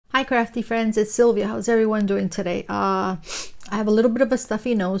Hi Crafty Friends, it's Sylvia. How's everyone doing today? I have a little bit of a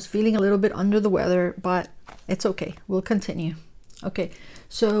stuffy nose, feeling a little bit under the weather, but it's okay. We'll continue. Okay,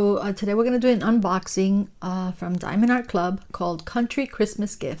 so today we're going to do an unboxing from Diamond Art Club called Country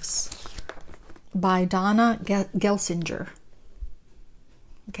Christmas Gifts by Dona Gelsinger.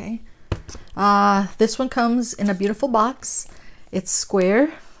 Okay, this one comes in a beautiful box. It's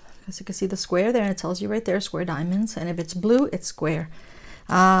square, as you can see the square there, and it tells you right there, square diamonds. And if it's blue, it's square.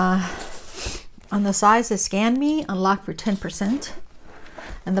 On the sides, it says scan me, unlock for 10%.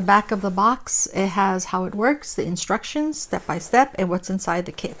 And the back of the box, it has how it works, the instructions, step by step, and what's inside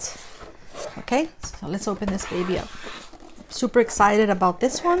the kit. Okay, so let's open this baby up. Super excited about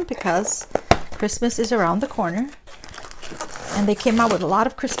this one because Christmas is around the corner. And they came out with a lot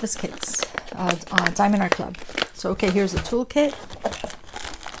of Christmas kits on Diamond Art Club. So, okay, here's the toolkit.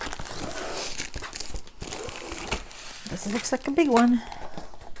 This looks like a big one.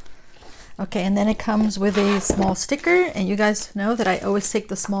 Okay, and then it comes with a small sticker, and you guys know that I always take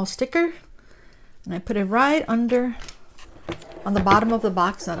the small sticker and I put it right under, on the bottom of the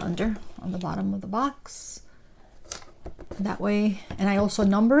box, not under, on the bottom of the box. That way, and I also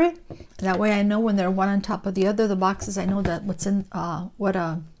number it. That way I know when they're one on top of the other, the boxes, I know that what's in, what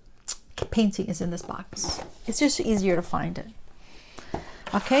painting is in this box. It's just easier to find it.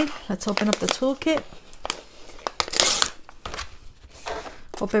 Okay, let's open up the toolkit.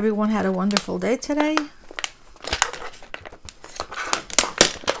 Hope everyone had a wonderful day today.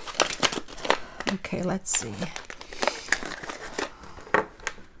 Okay, let's see.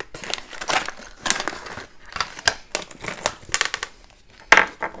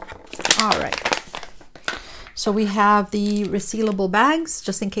 All right. So we have the resealable bags,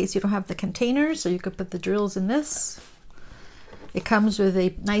 just in case you don't have the containers, so you could put the drills in this. It comes with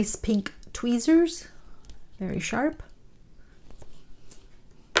a nice pink tweezers, very sharp.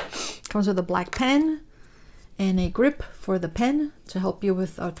 Comes with a black pen and a grip for the pen to help you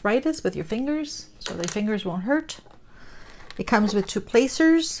with arthritis with your fingers, so the fingers won't hurt. It comes with two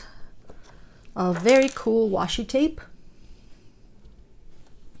placers of very cool washi tape.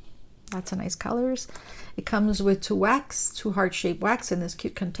 Lots of nice colors. It comes with two heart-shaped wax in this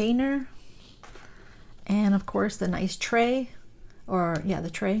cute container. And of course the nice tray, or yeah, the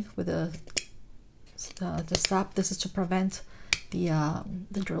tray with the stop. This is to prevent the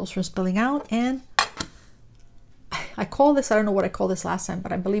drills from spilling out. And I call this, I don't know what I called this last time,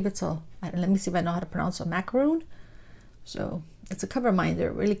 but I believe it's a, let me see if I know how to pronounce, a macaroon. So it's a cover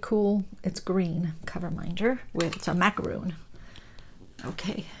minder, really cool. It's green cover minder with, it's a macaroon.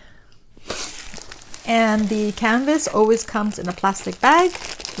 Okay. And the canvas always comes in a plastic bag,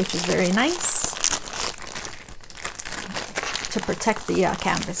 which is very nice to protect the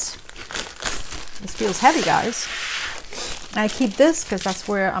canvas. This feels heavy, guys. I keep this because that's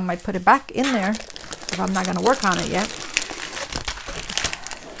where I might put it back in there if I'm not going to work on it yet.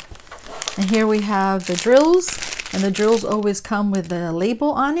 And here we have the drills, and the drills always come with a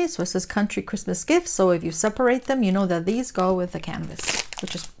label on it. So it says Country Christmas Gifts. So if you separate them, you know that these go with the canvas,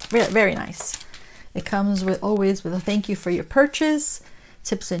 which is very, very nice. It comes with always with a thank you for your purchase,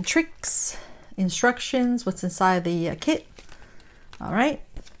 tips and tricks, instructions, what's inside the kit. All right.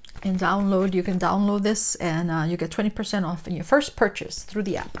 And download, you can download this and you get 20% off in your first purchase through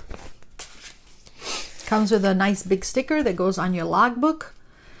the app. Comes with a nice big sticker that goes on your logbook.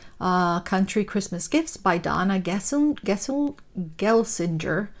 Country Christmas Gifts by Dona Gelsinger.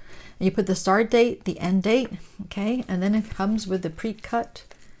 And you put the start date, the end date, okay? And then it comes with the pre-cut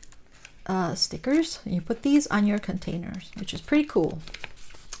stickers. And you put these on your containers, which is pretty cool.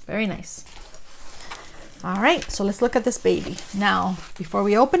 Very nice. All right, so let's look at this baby. Now, before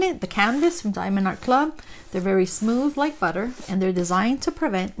we open it, the canvas from Diamond Art Club, they're very smooth like butter, and they're designed to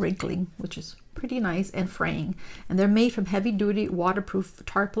prevent wrinkling, which is pretty nice, and fraying. And they're made from heavy-duty waterproof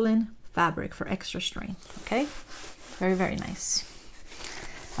tarpaulin fabric for extra strength, okay? Very, very nice.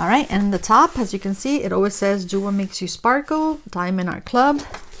 All right, and the top, as you can see, it always says, do what makes you sparkle, Diamond Art Club.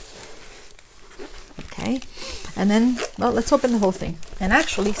 Okay, and then, well, let's open the whole thing. And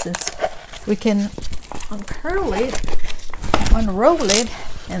actually, since we can uncurl it, unroll it,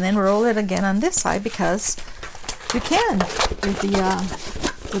 and then roll it again on this side, because you can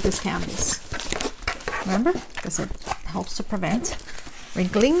with this canvas. Remember, because it helps to prevent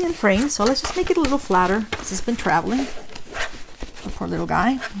wrinkling and fraying. So let's just make it a little flatter, because it's been traveling. The poor little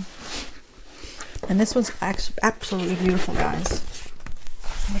guy. And this one's absolutely beautiful, guys.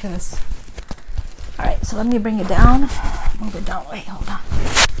 Look at this. All right, so let me bring it down. Move it down. Wait, hold on.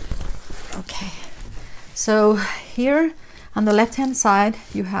 Okay. So here on the left hand side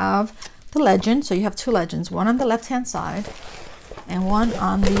you have the legend. So you have two legends, one on the left hand side and one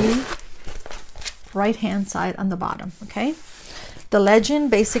on the right hand side on the bottom. Okay, the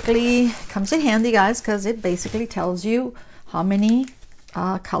legend basically comes in handy, guys, because it basically tells you how many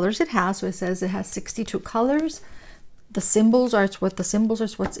colors it has. So it says it has 62 colors. The symbols are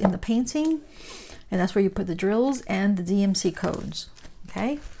what's in the painting, and that's where you put the drills and the DMC codes.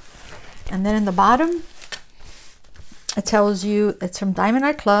 Okay, and then in the bottom it tells you it's from Diamond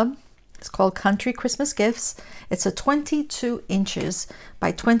Art Club. It's called Country Christmas Gifts. It's a 22 inches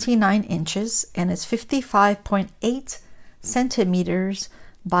by 29 inches, and it's 55.8 centimeters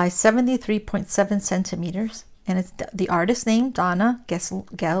by 73.7 centimeters. And it's the artist name, Dona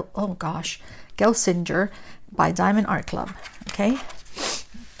Gelsinger by Diamond Art Club. Okay.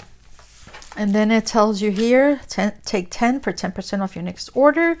 And then it tells you here, take 10 for 10% off your next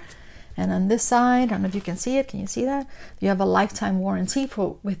order. And on this side, I don't know if you can see it. Can you see that? You have a lifetime warranty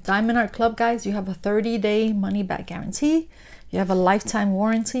with Diamond Art Club, guys. You have a 30-day money-back guarantee. You have a lifetime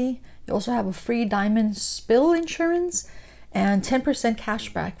warranty. You also have a free diamond spill insurance and 10%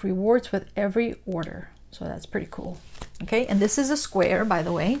 cashback rewards with every order. So that's pretty cool. Okay, and this is a square, by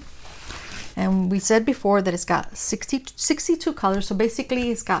the way. And we said before that it's got 62 colors. So basically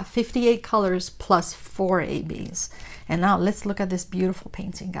it's got 58 colors plus 4 ABs. And now let's look at this beautiful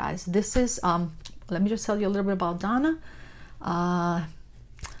painting, guys. This is, let me just tell you a little bit about Dona.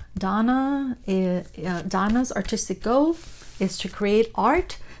 Dona's artistic goal is to create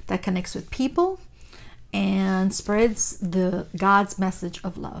art that connects with people and spreads God's message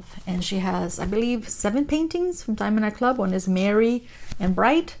of love. And she has, I believe, 7 paintings from Diamond Art Club. One is Merry and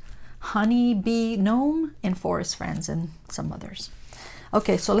Bright, Honey Bee Gnome, and Forest Friends, and some others.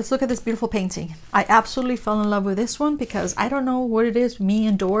 Okay, so let's look at this beautiful painting. I absolutely fell in love with this one because I don't know what it is, me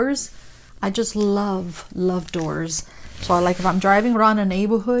and doors. I just love doors. So like if I'm driving around a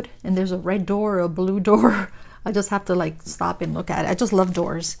neighborhood and there's a red door or a blue door, I just have to like stop and look at it. I just love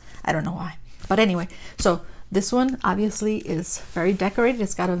doors. I don't know why. But anyway, so this one obviously is very decorated.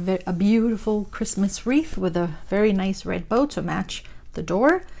 It's got a beautiful Christmas wreath with a very nice red bow to match the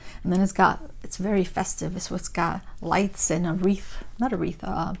door. And then it's very festive. So it's got lights and a wreath, not a wreath,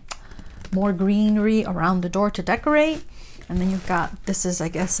 more greenery around the door to decorate. And then you've got, this is, I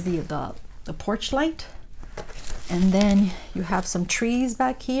guess, the porch light. And then you have some trees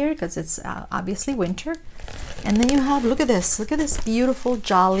back here because it's obviously winter. And then you have, look at this beautiful,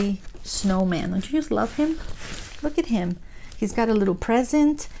 jolly snowman. Don't you just love him? Look at him. He's got a little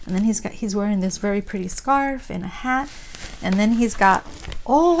present, and then he's wearing this very pretty scarf and a hat, and then he's got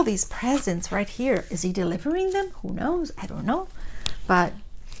all these presents right here. Is he delivering them? Who knows? I don't know. But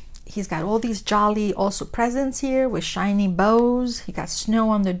he's got all these jolly also presents here with shiny bows. He got snow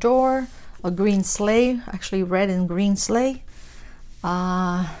on the door, a green sleigh, actually red and green sleigh.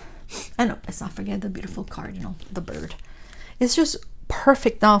 And let's not forget the beautiful cardinal, the bird. It's just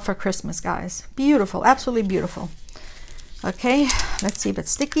perfect now for Christmas, guys. Beautiful, absolutely beautiful. Okay, let's see if it's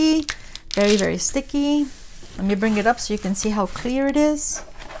sticky. Very, very sticky. Let me bring it up so you can see how clear it is.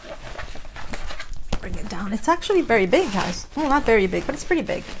 Bring it down. It's actually very big, guys. Well, not very big, but it's pretty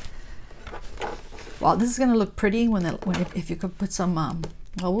big. Well, this is gonna look pretty if you could put some.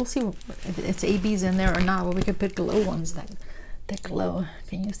 Well, we'll see if it's ABs in there or not. Well, we could put glow ones that glow.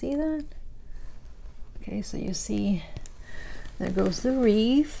 Can you see that? Okay, so you see there goes the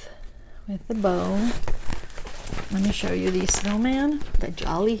wreath with the bow. Let me show you the snowman, the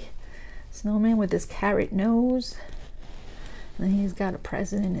jolly snowman with his carrot nose. And then he's got a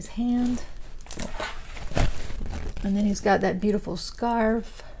present in his hand. And then he's got that beautiful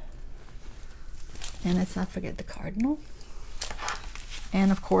scarf. And let's not forget the cardinal.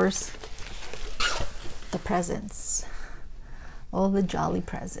 And of course, the presents. All the jolly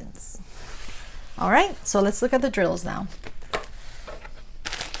presents. All right, so let's look at the drills now.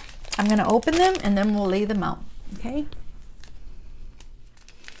 I'm gonna open them and then we'll lay them out. Okay.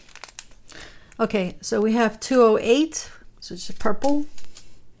 Okay, so we have 208, so it's purple.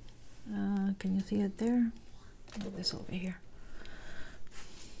 Can you see it there? Move this over here.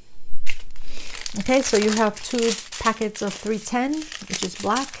 Okay, so you have 2 packets of 310, which is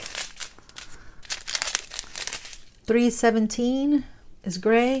black. 317 is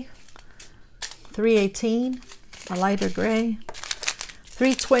gray. 318, a lighter gray.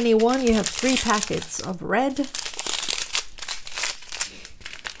 321, you have 3 packets of red.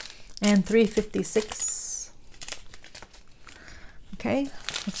 And 356. Okay,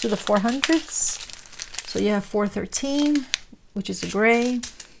 let's do the 400s. So you have 413, which is a gray.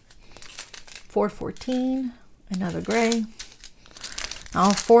 414, another gray.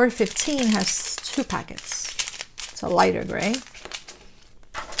 Now 415 has 2 packets. It's a lighter gray.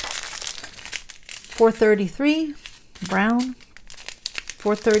 433, brown.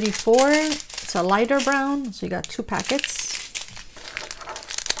 434. It's a lighter brown, so you got 2 packets.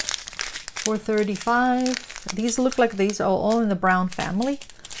 435. These look like these are all in the brown family.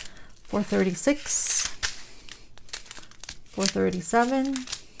 436. 437.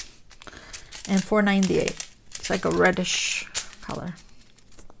 And 498. It's like a reddish color.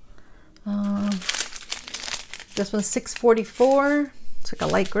 This one's 644. It's like a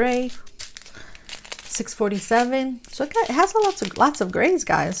light gray. 647. So it has lots of grays,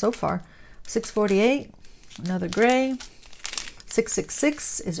 guys, so far. 648. Another gray.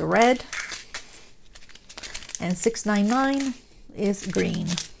 666 is a red. And 699 is green.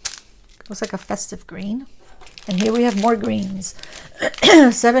 Looks like a festive green. And here we have more greens.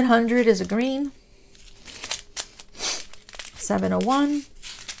 700 is a green. 701.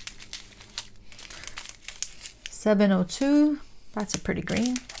 702, that's a pretty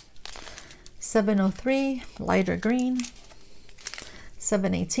green. 703, lighter green.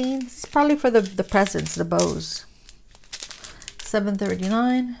 718, it's probably for the presents, the bows.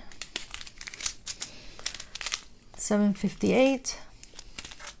 739. 758.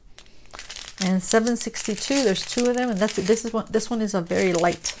 And 762, there's 2 of them, and this one is a very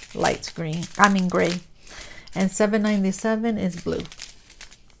light green, I mean gray. And 797 is blue.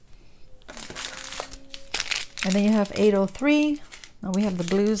 And then you have 803. Now we have the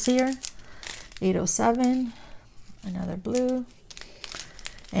blues here. 807, another blue.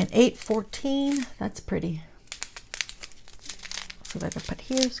 And 814, that's pretty. So that I put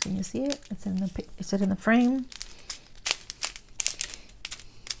here, so can you see it? It's in the, is it in the frame?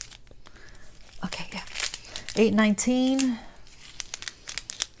 Okay, yeah. 819.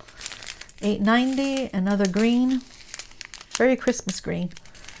 890, another green. Very Christmas green.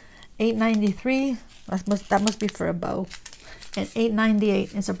 893, that must be for a bow. And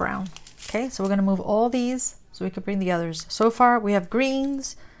 898 is a brown. Okay, so we're going to move all these so we can bring the others. So far we have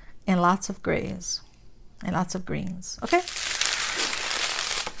greens and lots of grays and lots of greens. Okay.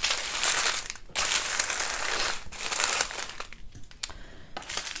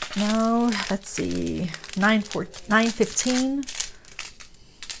 Now let's see, 915,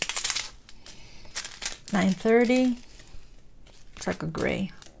 930. It's like a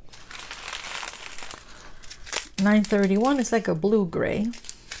gray. 931 is like a blue gray.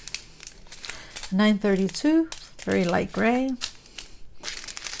 932, very light gray.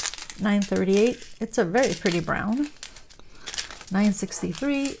 938, it's a very pretty brown.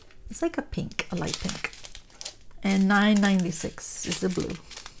 963, it's like a pink, a light pink. And 996 is the blue.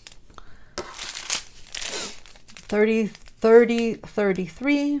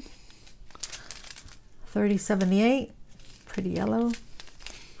 33, 3078, pretty yellow.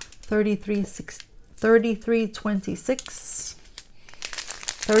 3326,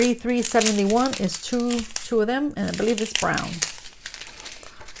 3371 is two of them, and I believe it's brown.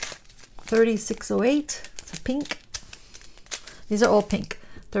 3608, it's a pink. These are all pink.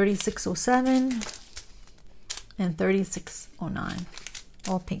 3607 and 3609,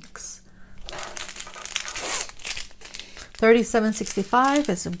 all pinks. 3765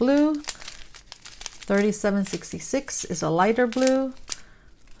 is a blue. 3766 is a lighter blue.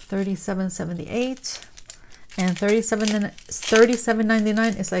 3778 and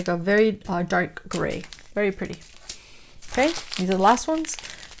 3799 is like a very dark gray, very pretty. Okay, these are the last ones.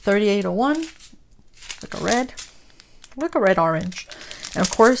 3801, like a red orange, and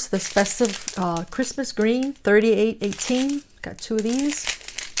of course this festive Christmas green. 3818, got 2 of these.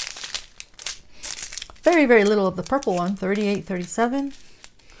 Very little of the purple one. 3837,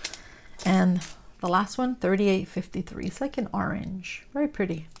 and the last one 3853. It's like an orange, very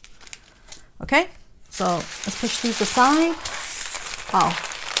pretty. Okay, so let's push these aside. Oh,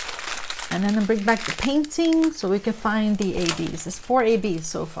 and then I'll bring back the painting so we can find the ABs. There's 4 ABs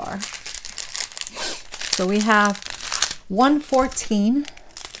so far. So we have 114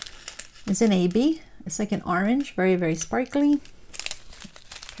 is an AB. It's like an orange, very sparkly.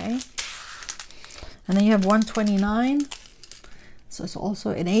 Okay, and then you have 129. So it's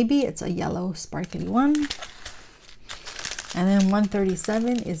also an AB. It's a yellow sparkly one. And then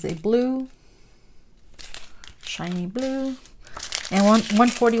 137 is a blue, shiny blue. And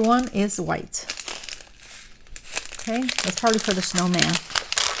 141 is white. Okay, that's probably for the snowman,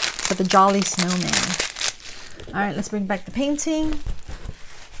 for the jolly snowman. All right, let's bring back the painting.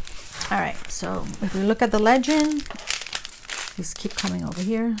 All right, so if we look at the legend, just keep coming over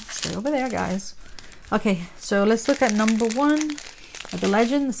here. Stay over there, guys. Okay, so let's look at number 1. The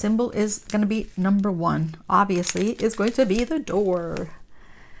legend, the symbol is going to be number 1. Obviously, it's going to be the door.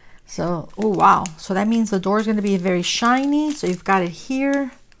 So, oh wow. So that means the door is going to be very shiny. So you've got it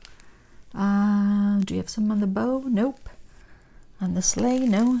here. Do you have some on the bow? Nope. on the sleigh,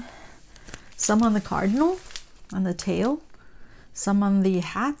 no. Some on the cardinal, on the tail, some on the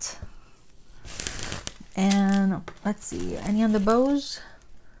hat, and let's see, any on the bows?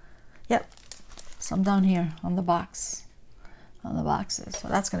 Yep, some down here on the box, on the boxes. So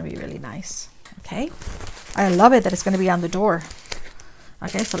that's going to be really nice. Okay, I love it that it's going to be on the door.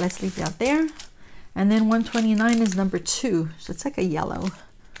 Okay, so let's leave that there. And then 129 is number 2, so it's like a yellow.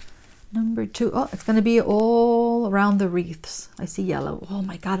 Number 2, oh, it's going to be all around the wreaths. I see yellow. Oh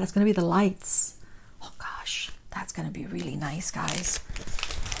my God, that's going to be the lights. Oh gosh, that's going to be really nice, guys.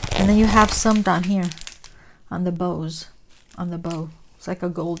 And then you have some down here on the bows, on the bow. It's like a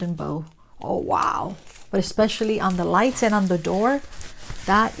golden bow. Oh wow. But especially on the lights and on the door,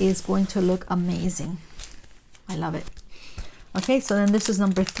 that is going to look amazing. I love it. Okay, so then this is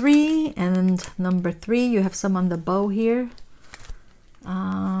number 3, and number 3 you have some on the bow here.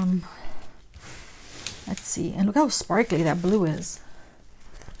 Let's see, and look how sparkly that blue is.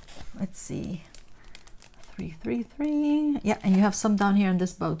 Let's see, 3, 3, 3. Yeah, and you have some down here in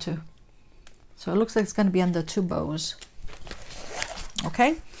this bow too. So it looks like it's going to be on the 2 bows.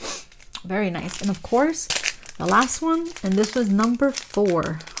 Okay, very nice. And of course, the last one, and this was number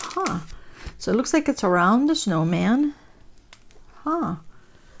 4. Huh. So it looks like it's around the snowman. Huh.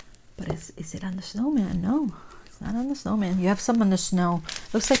 But is it on the snowman? No, it's not on the snowman. You have some on the snow.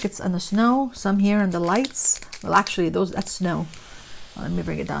 Looks like it's on the snow. Some here on the lights. Well, actually, that's snow. Let me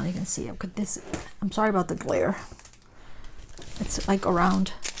bring it down. You can see it. Could this? I'm sorry about the glare. It's like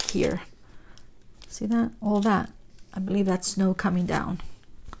around here. See that? All that. I believe that's snow coming down.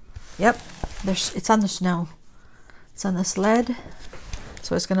 Yep. It's on the snow. It's on the sled.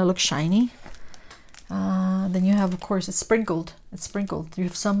 So it's going to look shiny. Then you have, of course, it's sprinkled. It's sprinkled. You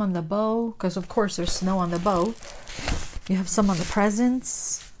have some on the bow, because of course there's snow on the bow. You have some on the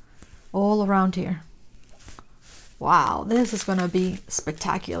presents, all around here. Wow, this is going to be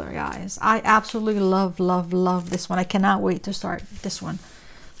spectacular, guys. I absolutely love, love, love this one. I cannot wait to start this one.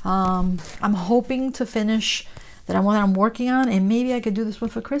 I'm hoping to finish that one that I'm working on, and maybe I could do this one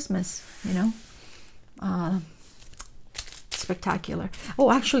for Christmas, you know. Spectacular. Oh,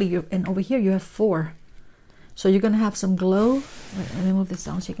 actually, and over here you have 4. So you're going to have some glow. Wait, let me move this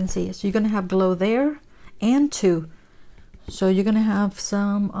down so you can see it. So you're going to have glow there and 2. So you're going to have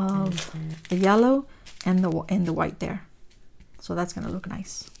some of the yellow and the white there. So that's going to look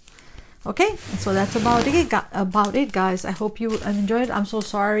nice. Okay, so that's about it, guys. I hope you enjoyed. I'm so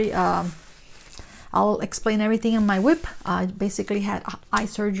sorry. I'll explain everything in my whip. I basically had eye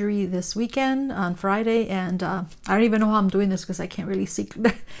surgery this weekend on Friday, and I don't even know how I'm doing this because I can't really see.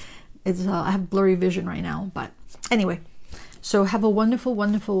 I have blurry vision right now, but anyway, so have a wonderful,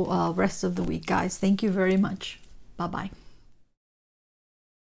 wonderful rest of the week, guys. Thank you very much. Bye-bye.